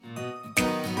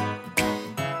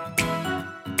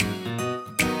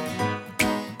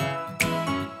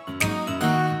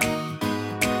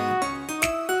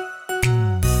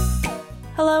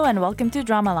Hello and welcome to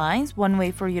Drama Lines, one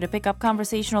way for you to pick up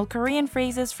conversational Korean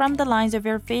phrases from the lines of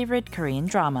your favorite Korean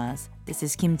dramas. This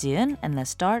is Kim Ji-eun, and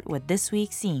let's start with this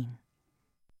week's scene.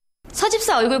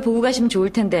 서집사 얼굴 보고 가시면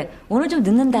좋을 텐데 오늘 좀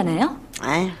늦는다네요?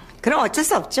 아이, 그럼 어쩔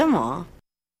수 없죠 뭐.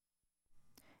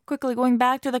 Quickly going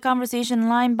back to the conversation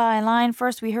line by line,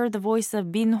 first we heard the voice of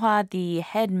Minhwa, the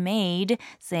head maid,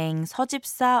 saying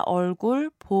서집사 얼굴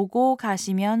보고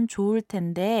가시면 좋을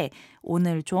텐데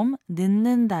오늘 좀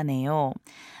늦는다네요.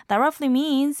 That roughly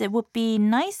means it would be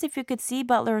nice if you could see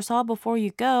Butler's Hall before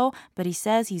you go, but he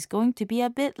says he's going to be a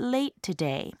bit late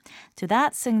today. To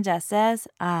that, 승자 says,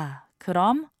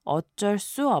 그럼 어쩔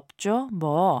수 없죠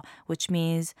뭐, which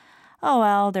means, oh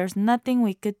well, there's nothing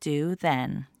we could do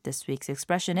then. This week's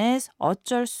expression is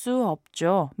어쩔 수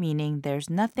없죠, meaning there's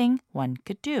nothing one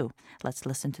could do. Let's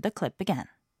listen to the clip again.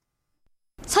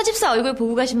 서집사 얼굴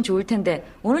보고 가시면 좋을 텐데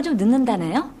오늘 좀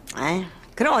늦는다네요? 아이,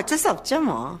 그럼 어쩔 수 없죠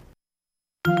뭐.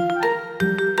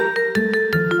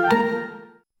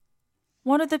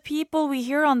 One of the people we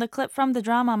hear on the clip from the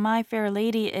drama My Fair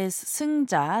Lady is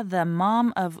승자, the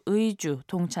mom of Uiju,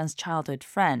 Dong-chan's childhood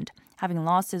friend. Having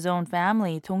lost his own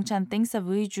family, Dong-chan thinks of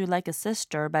Uiju like a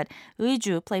sister, but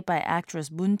Uiju, played by actress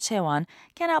Moon Chae-won,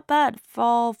 cannot but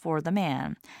fall for the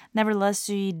man. Nevertheless,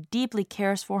 she deeply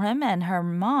cares for him, and her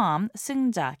mom,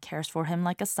 Seung-ja, cares for him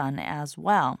like a son as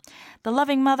well. The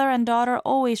loving mother and daughter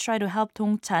always try to help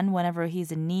Dong-chan whenever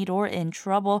he's in need or in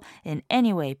trouble in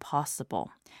any way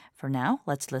possible. For now,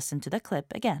 let's listen to the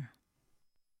clip again.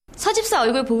 서집사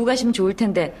얼굴 보고 가시면 좋을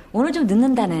텐데 오늘 좀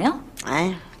늦는다네요?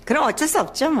 아이, 그럼 어쩔 수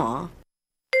없죠 뭐.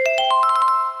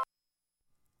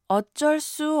 어쩔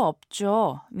수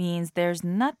없죠 means there's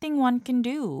nothing one can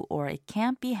do or it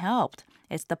can't be helped.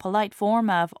 It's the polite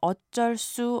form of 어쩔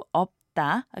수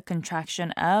없다, a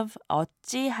contraction of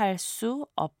어찌할 수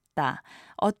없다.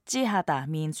 어찌하다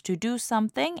means to do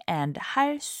something and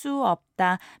할 수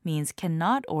없다 means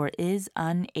cannot or is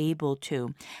unable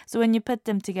to. So when you put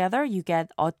them together, you get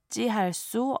어찌할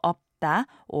수 없다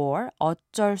or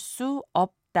어쩔 수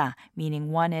없다, meaning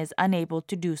one is unable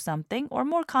to do something, or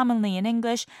more commonly in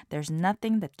English, there's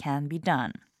nothing that can be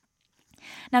done.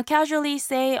 Now casually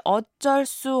say 어쩔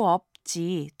수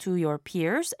없지 to your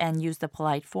peers and use the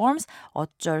polite forms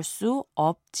어쩔 수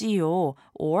없지요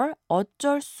or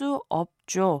어쩔 수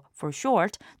없죠 for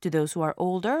short to those who are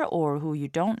older or who you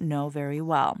don't know very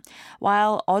well.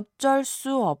 While 어쩔 수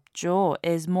없죠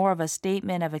is more of a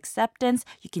statement of acceptance,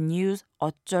 you can use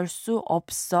어쩔 수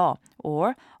없어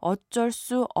or 어쩔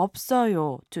수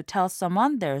없어요 to tell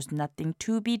someone there's nothing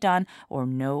to be done or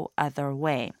no other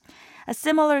way. A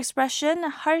similar expression,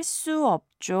 할 수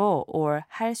없죠 or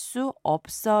할 수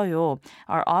없어요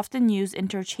are often used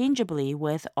interchangeably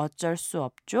with 어쩔 수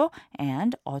없죠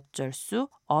and 어쩔 수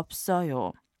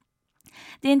없어요.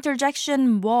 The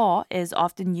interjection 뭐 is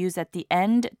often used at the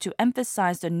end to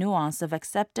emphasize the nuance of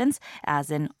acceptance,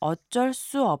 as in 어쩔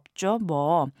수 없죠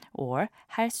뭐 or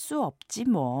할 수 없지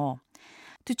뭐.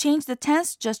 To change the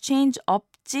tense, just change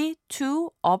없지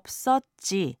to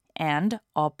없었지 and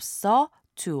없어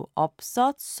to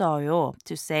없었어요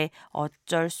to say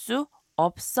어쩔 수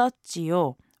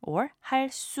없었지요 or 할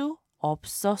수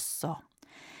없었어.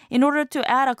 In order to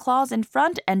add a clause in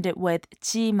front, end it with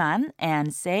지만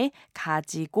and say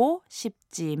가지고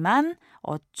싶지만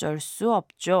어쩔 수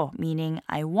없죠, meaning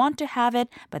I want to have it,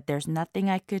 but there's nothing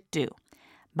I could do.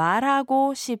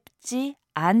 말하고 싶지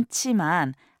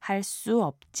않지만 할 수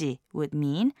없지 would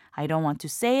mean I don't want to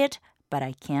say it, but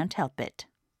I can't help it.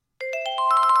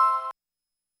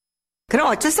 그럼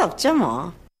어쩔 수 없죠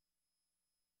뭐.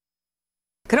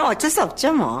 그럼 어쩔 수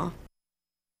없죠 뭐.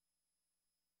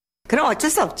 그럼 어쩔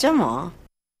수 없죠 뭐.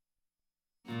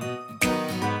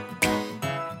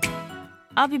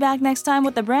 I'll be back next time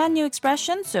with a brand new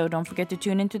expression, so don't forget to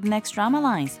tune into the next Drama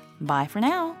Lines. Bye for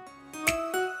now.